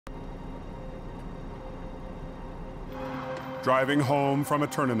Driving home from a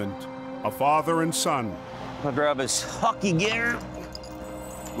tournament, a father and son I'll grab his hockey gear.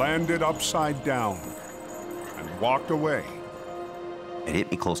 landed upside down and walked away. It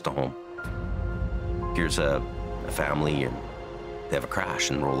hit me close to home. Here's a family, and they have a crash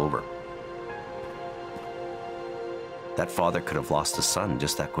and roll over. That father could have lost his son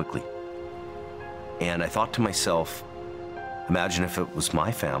just that quickly. And I thought to myself, imagine if it was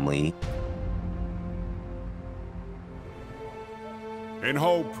my family. In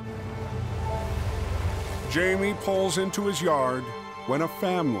hope, Jamie pulls into his yard when a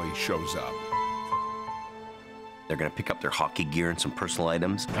family shows up. They're gonna pick up their hockey gear and some personal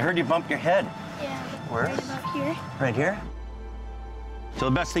items. I heard you bumped your head. Yeah. Where? Right about here. Right here? So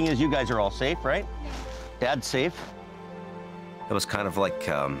the best thing is you guys are all safe, right? Yeah. Dad's safe? It was kind of like,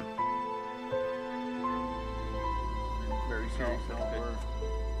 Very serious.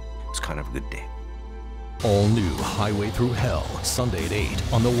 it's kind of a good day. All new Highway Thru Hell, Sunday at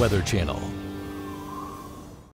 8 on the Weather Channel.